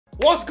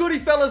What's goody,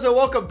 fellas, and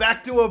welcome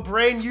back to a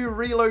brand new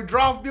Relo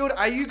Draft Build.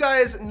 Are you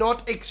guys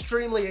not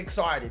extremely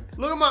excited?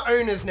 Look at my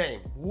owner's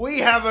name. We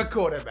have a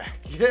quarterback.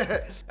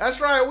 Yeah,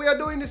 that's right. We are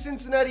doing the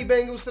Cincinnati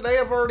Bengals today.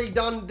 I've already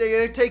done,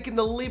 taken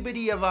the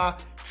liberty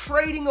of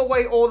trading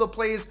away all the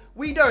players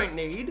we don't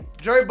need.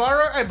 Joe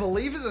Burrow, I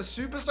believe, is a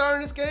superstar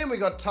in this game. We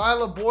got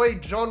Tyler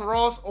Boyd, John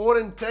Ross,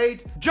 Auden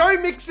Tate. Joe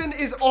Mixon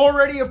is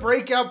already a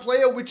breakout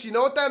player, which you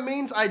know what that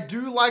means. I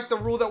do like the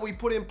rule that we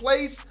put in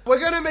place. We're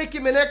going to make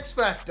him an X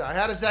factor.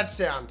 How does that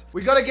sound?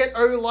 We got to get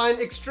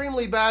O-line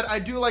extremely bad. I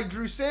do like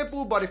Drew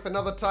Sample, but if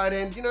another tight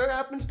end,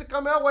 happens to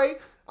come our way,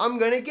 I'm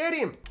going to get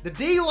him. The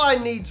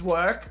D-line needs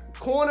work.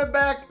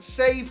 Cornerback,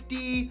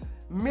 safety,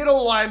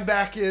 middle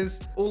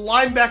linebackers, or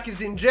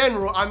linebackers in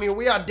general. I mean,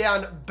 we are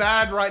down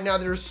bad right now.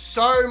 There's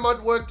so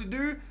much work to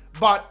do,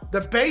 but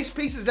the base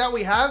pieces that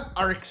we have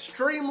are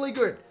extremely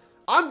good.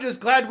 I'm just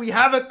glad we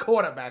have a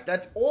quarterback.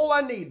 That's all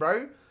I need,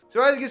 bro.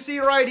 So as you can see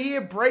right here,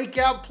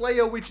 breakout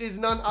player, which is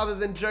none other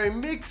than Joe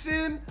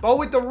Mixon. But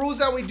with the rules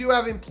that we do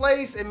have in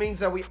place, it means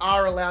that we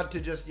are allowed to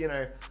just,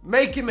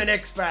 make him an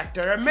X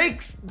factor. It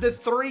makes the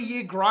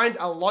 3-year grind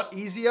a lot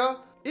easier.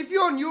 If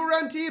you're new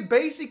around here,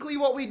 basically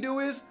what we do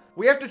is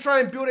we have to try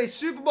and build a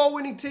Super Bowl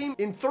winning team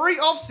in 3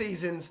 off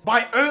seasons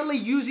by only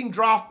using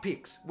draft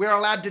picks. We're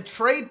allowed to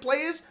trade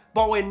players,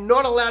 but we're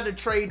not allowed to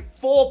trade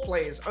 4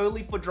 players,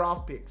 only for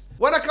draft picks.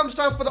 When it comes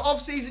time for the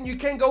off season, you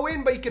can go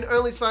in, but you can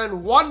only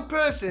sign 1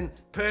 person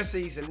per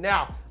season.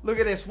 Now, look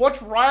at this.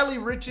 Watch Riley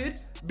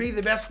Richard be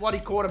the best bloody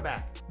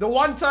quarterback. The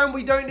one time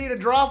we don't need a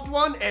draft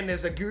one, and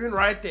there's a goon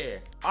right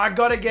there. I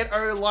gotta get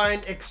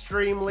O-line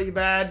extremely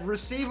bad.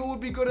 Receiver would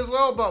be good as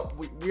well, but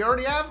we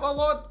already have a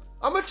lot.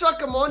 I'm gonna chuck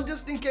them on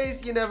just in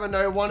case, you never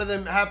know, one of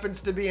them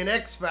happens to be an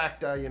X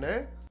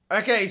factor,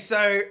 Okay,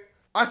 so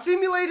I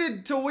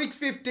simulated to week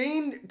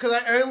 15 because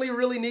I only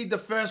really need the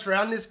first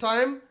round this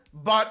time,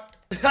 but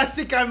I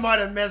think I might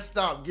have messed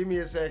up. Give me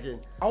a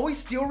second. Are we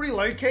still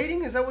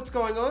relocating? Is that what's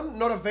going on?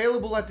 Not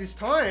available at this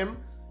time.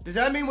 Does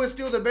that mean we're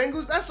still the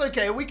Bengals? That's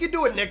okay. We can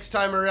do it next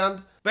time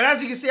around. But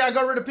as you can see, I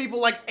got rid of people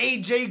like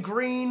AJ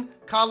Green,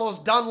 Carlos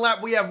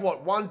Dunlap. We have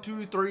what? 1,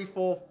 2, 3,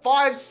 4,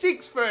 5,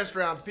 6 first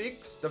round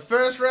picks. The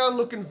first round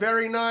looking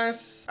very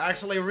nice. I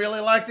actually really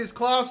like this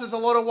class. There's a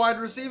lot of wide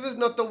receivers.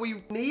 Not that we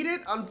need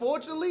it,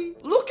 unfortunately.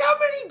 Look how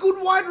many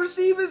good wide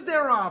receivers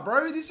there are,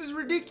 bro. This is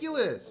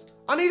ridiculous.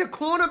 I need a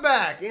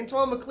cornerback.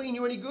 Antoine McLean,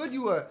 you any good?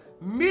 You were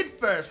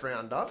mid-first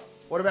rounder.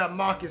 What about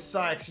Marcus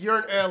Sykes? You're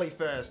an early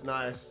first.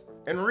 Nice.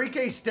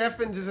 Enrique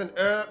Steffens is an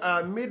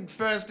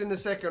mid-first in the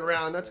second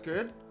round. That's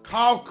good.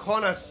 Kyle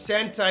Connor,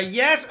 center.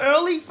 Yes,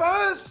 early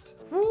first.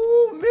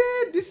 Ooh,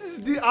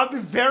 man, I'll be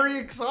very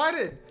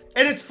excited.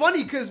 And it's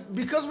funny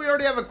because we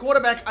already have a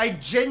quarterback, I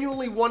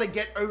genuinely want to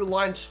get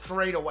O-line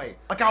straight away.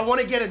 Like, I want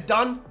to get it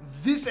done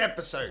this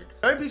episode.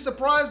 Don't be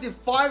surprised if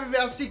 5 of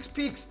our 6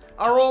 picks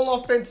are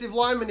all offensive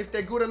linemen if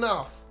they're good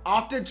enough.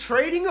 After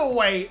trading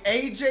away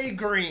AJ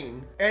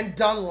Green and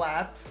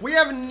Dunlap, we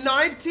have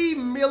 $90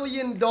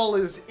 million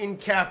in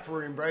cap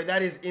room, bro.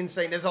 That is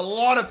insane. There's a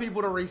lot of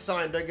people to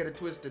re-sign. Don't get it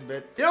twisted,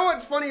 but you know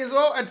what's funny as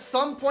well? At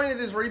some point of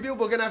this rebuild,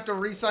 we're going to have to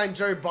re-sign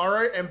Joe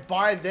Burrow, and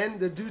by then,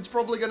 the dude's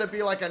probably going to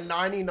be like a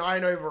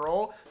 99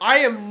 overall. I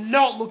am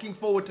not looking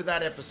forward to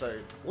that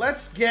episode.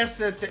 Let's guess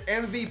that the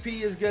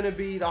MVP is going to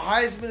be, the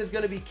Heisman is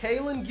going to be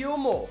Kalen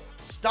Gilmore.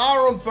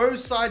 Star on both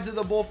sides of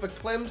the ball for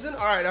Clemson.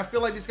 All right, I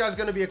feel like this guy's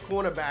going to be a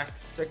cornerback.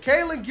 So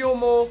Kalen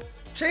Gilmore,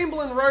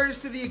 Chamberlain rose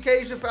to the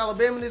occasion for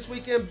Alabama this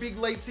weekend. Big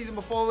late season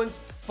performance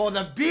for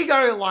the big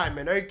O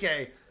lineman.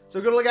 Okay, so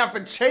we're going to look out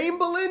for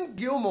Chamberlain,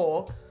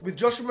 Gilmore, with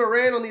Joshua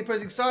Moran on the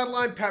opposing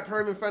sideline. Pat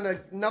Perryman found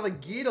another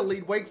gear to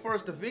lead Wake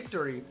Forest to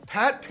victory.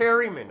 Pat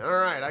Perryman. All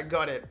right, I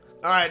got it.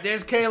 All right,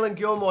 there's Kalen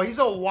Gilmore. He's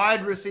a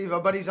wide receiver,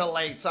 but he's a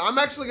late. So I'm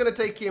actually going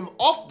to take him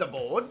off the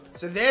board.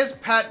 So there's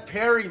Pat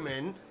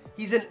Perryman.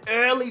 He's an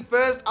early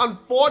first.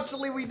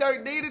 Unfortunately, we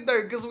don't need it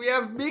though because we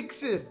have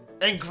Mixon.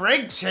 And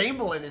Greg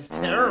Chamberlain is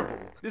terrible.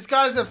 This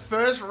guy's a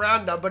first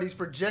rounder, but he's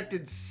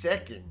projected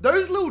second.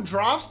 Those little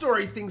draft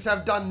story things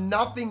have done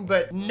nothing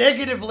but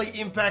negatively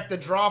impact the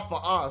draft for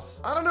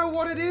us. I don't know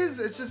what it is.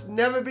 It's just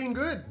never been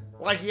good.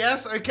 Like,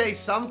 yes, okay,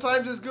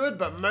 sometimes it's good,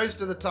 but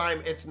most of the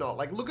time it's not.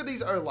 Like, look at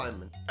these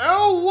O-linemen.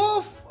 Oh,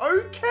 Wolf,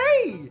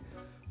 okay.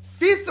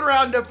 5th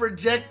rounder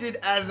projected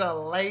as a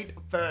late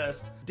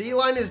first.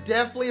 D-line is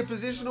definitely a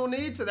positional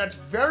need, so that's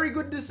very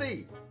good to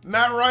see.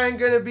 Matt Ryan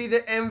going to be the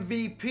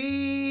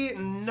MVP.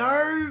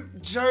 No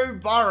Joe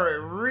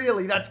Burrow.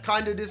 Really, that's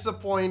kind of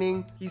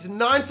disappointing. He's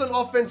 9th on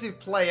offensive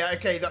player.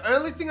 Okay, the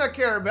only thing I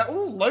care about...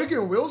 Oh,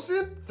 Logan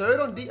Wilson,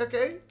 3rd on D...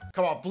 Okay.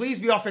 Come on, please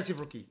be offensive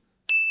rookie.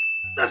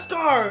 Let's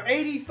go.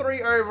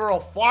 83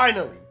 overall,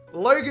 finally.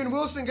 Logan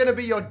Wilson going to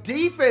be your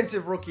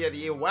defensive rookie of the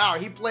year. Wow,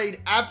 he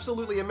played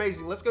absolutely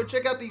amazing. Let's go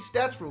check out these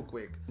stats real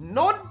quick.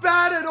 Not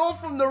bad at all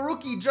from the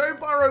rookie. Joe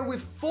Burrow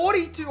with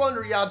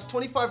 4,200 yards,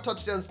 25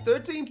 touchdowns,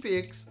 13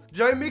 picks.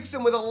 Joe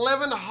Mixon with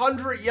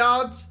 1,100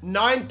 yards,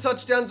 9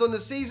 touchdowns on the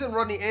season.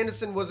 Rodney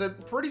Anderson was a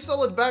pretty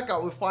solid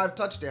backup with 5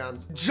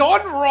 touchdowns.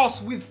 John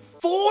Ross with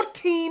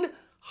 14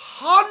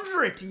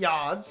 100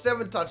 yards,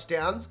 7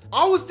 touchdowns.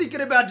 I was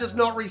thinking about just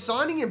not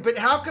re-signing him, but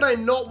how could I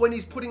not when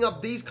he's putting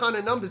up these kind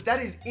of numbers?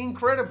 That is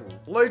incredible.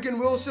 Logan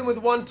Wilson with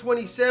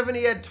 127.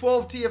 He had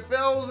 12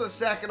 TFLs, a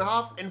sack and a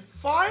half, and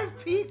 5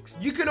 picks.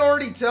 You can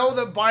already tell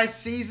that by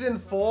season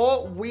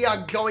 4, we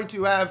are going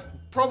to have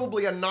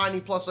probably a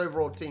 90+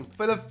 overall team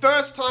for the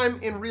first time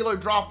in Relo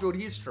Draft Build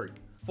history.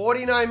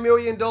 $49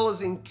 million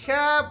in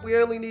cap. We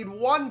only need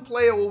 1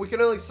 player. Well, we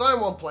can only sign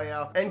 1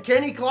 player. And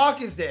Kenny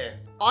Clark is there.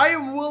 I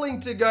am willing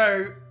to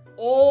go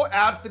all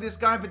out for this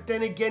guy, but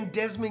then again,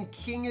 Desmond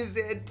King is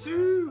there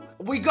too.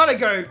 We gotta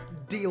go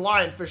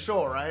D-line for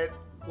sure, right?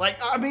 Like,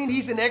 I mean,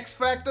 he's an X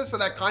factor, so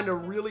that kind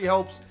of really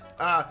helps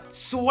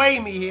sway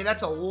me here.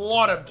 That's a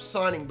lot of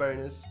signing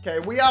bonus. Okay,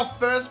 we are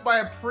first by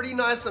a pretty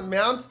nice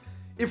amount.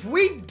 If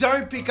we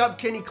don't pick up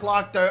Kenny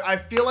Clark, though, I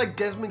feel like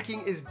Desmond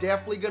King is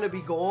definitely going to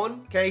be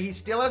gone. Okay, he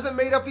still hasn't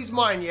made up his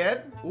mind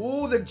yet.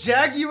 Ooh, the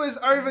Jaguars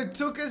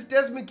overtook us.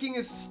 Desmond King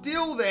is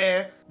still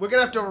there. We're going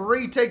to have to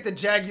retake the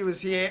Jaguars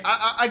here.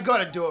 I got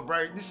to do it,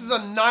 bro. This is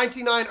a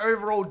 99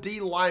 overall D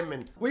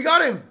lineman. We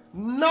got him.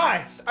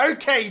 Nice.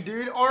 Okay,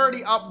 dude.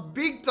 Already up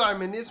big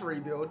time in this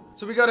rebuild.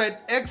 So we got an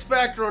X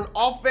factor on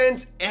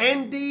offense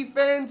and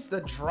defense.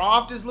 The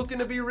draft is looking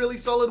to be really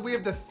solid. We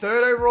have the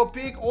 3rd overall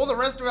pick. All the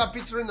rest of our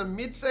picks are in the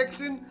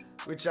midsection,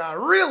 which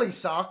really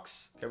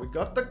sucks. Okay, we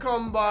got the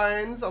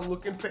combines. I'm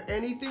looking for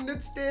anything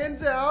that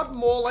stands out.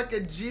 More like a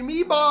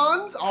Jimmy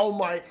Barnes. Oh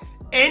my.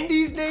 And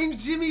his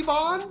name's Jimmy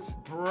Barnes?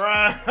 Bro,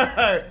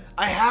 I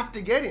have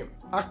to get him.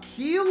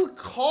 Akil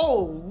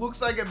Cole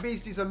looks like a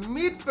beast. He's a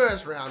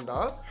mid-first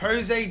rounder.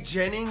 Jose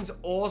Jennings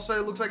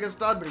also looks like a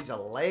stud, but he's a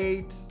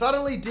late.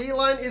 Suddenly,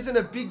 D-line isn't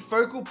a big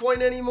focal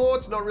point anymore.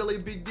 It's not really a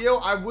big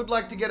deal. I would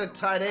like to get a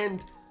tight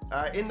end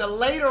in the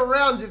later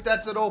rounds, if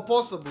that's at all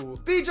possible.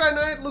 BJ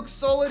Knight looks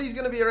solid. He's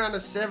going to be around a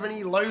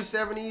 70, low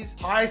 70s,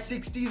 high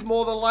 60s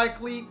more than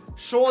likely.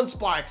 Sean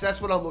Spikes,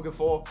 that's what I'm looking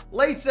for.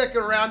 Late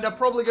 2nd rounder,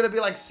 probably going to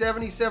be like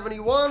 70,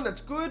 71.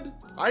 That's good.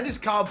 I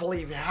just can't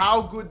believe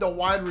how good the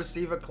wide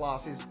receiver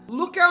class is.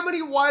 Look how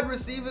many wide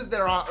receivers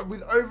there are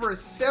with over a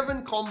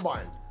 7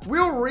 combine.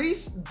 Will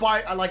Reese,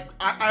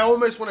 I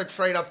almost want to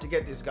trade up to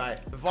get this guy.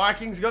 The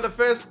Vikings got the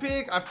 1st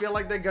pick. I feel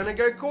like they're going to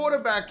go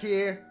quarterback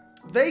here.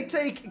 They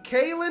take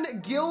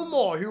Kalen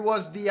Gilmore, who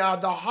was the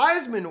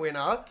Heisman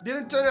winner.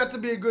 Didn't turn out to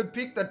be a good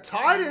pick. The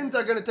Titans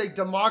are going to take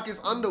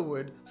DeMarcus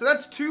Underwood. So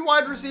that's 2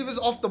 wide receivers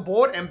off the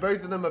board, and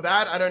both of them are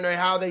bad. I don't know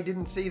how they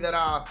didn't see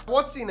that,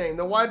 what's his name?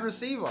 The wide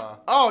receiver.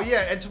 Oh,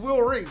 yeah, it's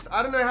Will Reese.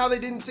 I don't know how they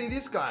didn't see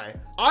this guy.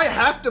 I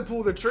have to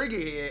pull the trigger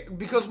here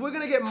because we're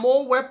going to get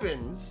more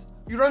weapons.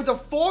 He runs a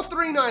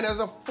 4.39 as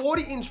a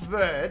 40-inch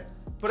vert.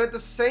 But at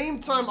the same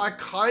time, I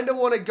kind of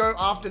want to go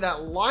after that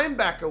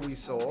linebacker we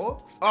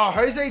saw. Oh,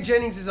 Jose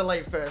Jennings is a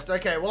late 1st.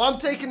 Okay, well, I'm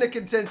taking the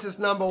consensus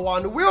number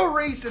 1. Will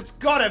Reese, it's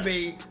gotta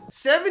be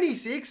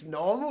 76,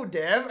 normal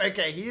dev.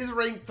 Okay, he is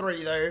ranked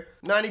 3 though.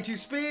 92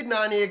 speed,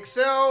 90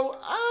 excel.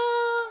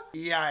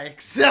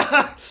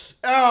 Yikes.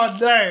 Oh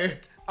no.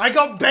 I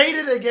got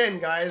baited again,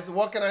 guys.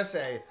 What can I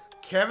say?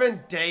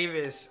 Kevin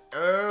Davis.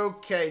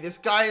 Okay, this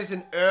guy is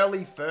an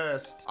early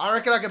 1st. I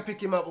reckon I can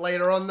pick him up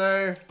later on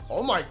though.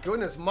 Oh my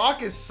goodness,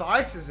 Marcus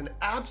Sykes is an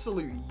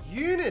absolute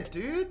unit,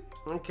 dude.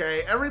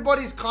 Okay,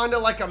 everybody's kind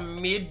of like a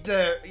mid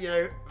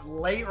to,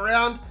 late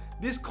round.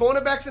 This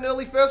cornerback's an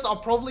early 1st. I'll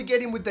probably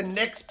get him with the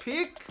next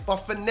pick. But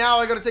for now,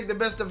 I got to take the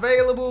best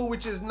available,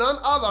 which is none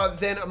other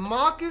than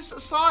Marcus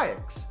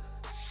Sykes.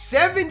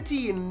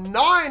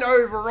 79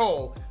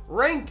 overall,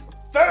 ranked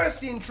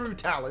 1st in true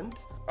talent.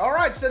 All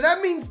right, so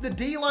that means the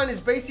D-line is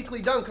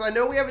basically done because I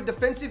know we have a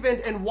defensive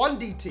end and 1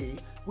 DT.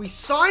 We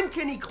signed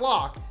Kenny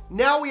Clark.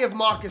 Now we have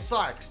Marcus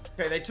Sykes.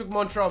 Okay, they took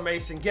Montreal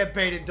Mason. Get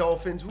baited,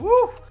 Dolphins.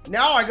 Woo!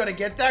 Now I got to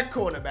get that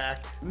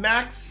cornerback.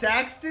 Max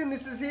Saxton,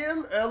 this is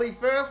him. Early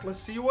 1st. Let's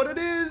see what it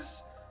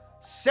is.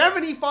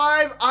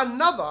 75,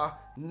 another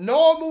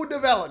normal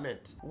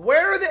development.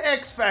 Where are the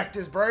X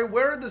factors, bro?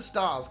 Where are the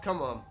stars?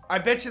 Come on. I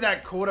bet you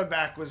that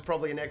quarterback was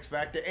probably an X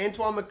factor.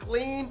 Antoine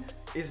McLean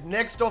is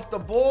next off the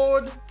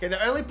board. Okay,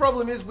 the only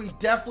problem is we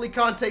definitely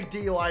can't take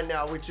D-line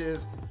now, which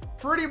is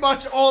pretty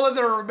much all of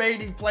the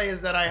remaining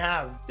players that I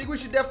have. I think we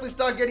should definitely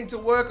start getting to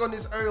work on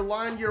this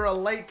O-line. You're a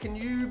late. Can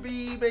you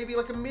be maybe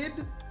like a mid?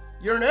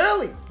 You're an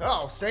early.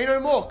 Oh, say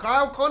no more.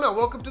 Kyle Connor,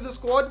 welcome to the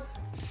squad.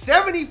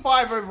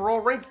 75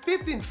 overall, ranked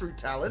 5th in true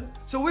talent.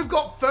 So we've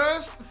got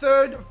 1st,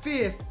 3rd,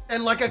 5th,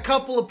 and like a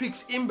couple of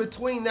picks in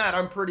between that,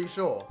 I'm pretty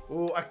sure.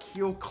 Oh,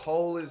 Akil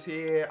Cole is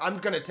here. I'm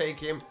going to take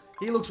him.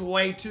 He looks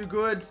way too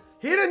good.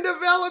 Hidden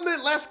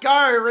development, let's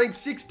go. Ranked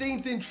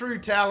 16th in true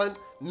talent.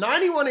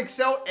 91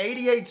 excel,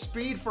 88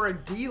 speed for a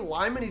D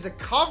lineman. He's a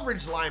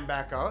coverage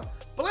linebacker.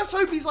 But let's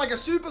hope he's like a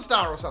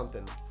superstar or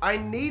something. I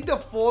need the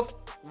 4th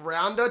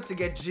rounder to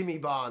get Jimmy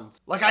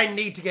Barnes. Like, I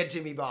need to get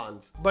Jimmy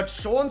Barnes. But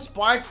Sean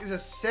Spikes is a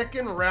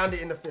 2nd rounder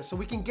in the 5th. So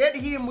we can get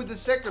him with the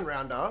 2nd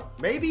rounder.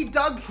 Maybe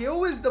Doug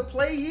Hill is the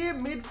play here,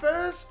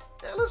 mid-1st.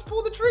 Yeah, let's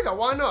pull the trigger.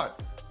 Why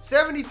not?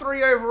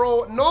 73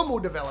 overall, normal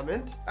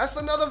development. That's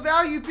another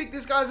value pick.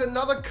 This guy's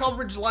another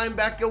coverage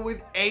linebacker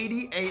with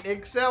 88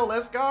 excel.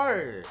 Let's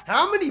go.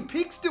 How How many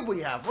picks did we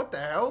have? What the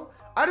hell?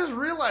 I just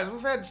realized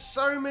we've had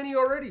so many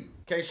already.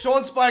 Okay,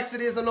 Sean Spikes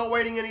it is. I'm not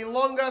waiting any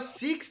longer.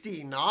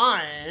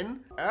 69.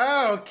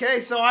 Okay,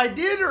 so I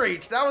did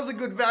reach. That was a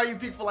good value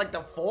pick for like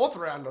the 4th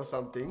round or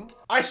something.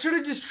 I should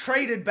have just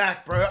traded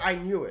back, bro. I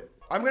knew it.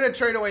 I'm gonna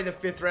trade away the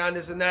 5th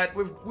rounders and that.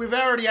 We've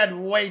already had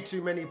way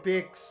too many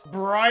picks.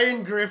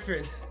 Brian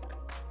Griffin.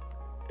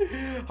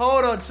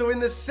 Hold on, so in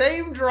the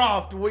same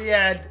draft, we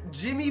had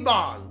Jimmy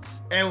Barnes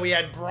and we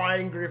had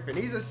Brian Griffin.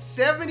 He's a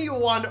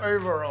 71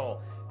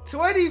 overall,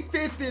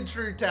 25th in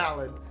true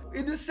talent.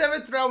 In the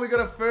 7th round, we got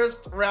a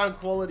 1st round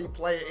quality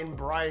player in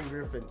Brian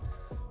Griffin.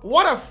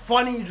 What a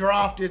funny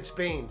draft it's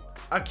been.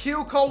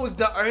 Akil Cole was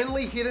the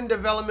only hidden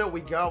development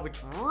we got, which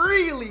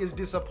really is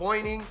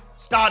disappointing.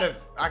 Stardev.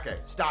 Okay,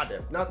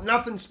 Stardev.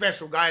 Nothing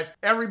special, guys.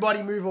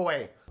 Everybody move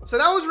away. So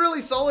that was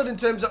really solid in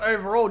terms of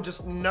overall,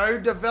 just no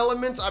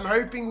developments. I'm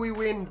hoping we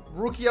win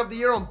Rookie of the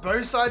Year on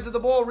both sides of the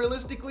ball.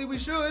 Realistically, we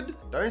should.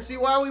 Don't see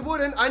why we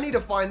wouldn't. I need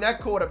to find that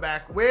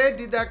quarterback. Where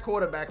did that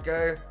quarterback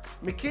go?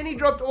 McKinney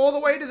dropped all the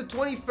way to the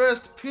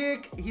 21st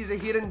pick. He's a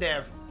hidden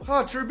dev.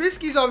 Oh,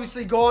 Trubisky's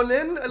obviously gone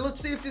then. Let's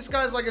see if this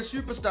guy's like a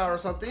superstar or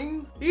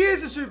something. He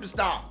is a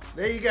superstar.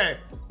 There you go.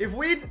 If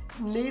we'd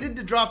needed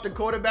to draft a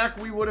quarterback,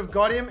 we would have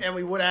got him and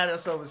we would have had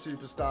ourselves a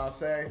superstar.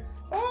 So,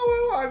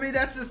 oh, well, I mean,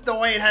 that's just the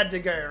way it had to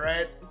go,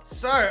 right?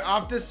 So,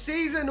 after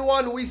season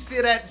 1, we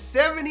sit at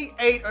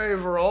 78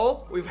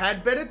 overall. We've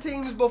had better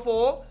teams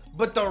before,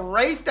 but the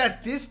rate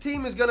that this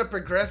team is going to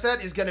progress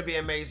at is going to be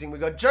amazing. We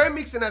got Joe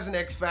Mixon as an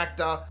X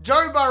Factor,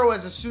 Joe Burrow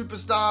as a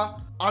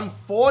superstar.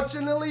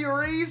 Unfortunately,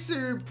 Reese,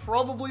 who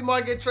probably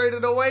might get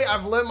traded away.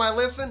 I've learned my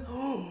lesson.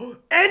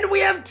 And we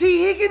have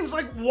T. Higgins.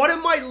 Like, what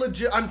am I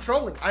legit? I'm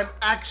trolling. I'm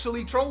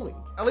actually trolling.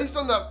 At least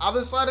on the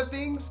other side of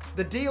things,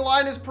 the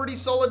D-line is pretty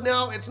solid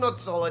now. It's not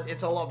solid.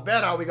 It's a lot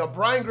better. We got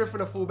Brian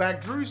Griffin, a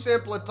fullback, Drew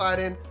Sample at tight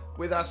end,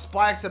 with our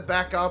Spikes at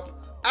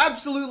backup.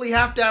 Absolutely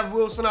have to have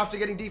Wilson after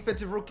getting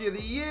Defensive Rookie of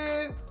the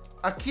Year.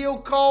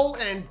 Akil Cole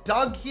and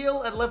Doug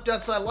Hill at left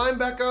outside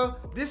linebacker.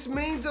 This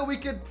means that we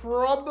could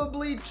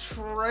probably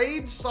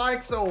trade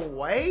Sykes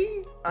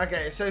away.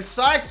 Okay, so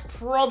Sykes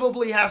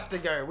probably has to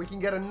go. We can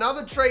get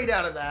another trade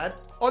out of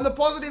that. On the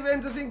positive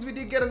ends of things, we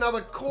did get another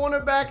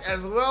cornerback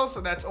as well,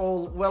 so that's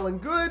all well and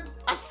good.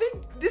 I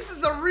think this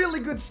is a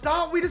really good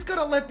start. We just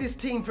gotta let this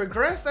team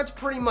progress. That's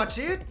pretty much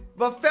it.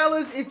 But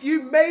fellas, if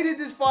you made it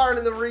this far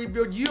in the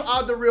rebuild, you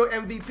are the real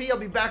MVP. I'll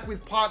be back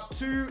with part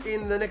 2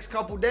 in the next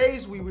couple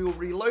days. We will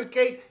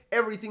relocate,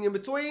 everything in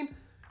between.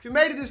 If you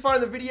made it this far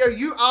in the video,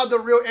 you are the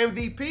real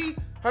MVP.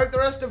 Hope the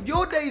rest of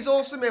your day is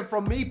awesome. And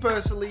from me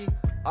personally,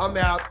 I'm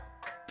out.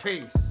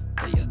 Peace.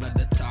 You let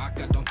the talk,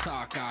 I don't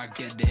talk, I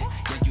get it.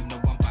 Yeah, you know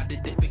I'm about it.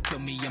 If it kill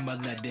me, I'ma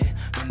let it.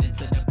 Run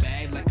into the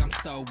bag like I'm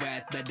so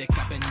athletic.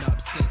 I've been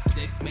up since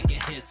 6, making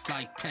hits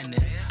like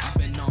tennis. I've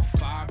been on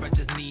fire, I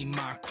just need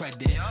my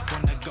credit.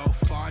 Wanna go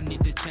far,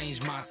 need to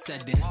change my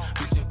settings.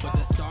 Reaching for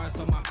the stars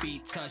so my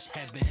feet touch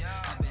heaven.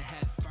 Haven't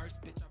had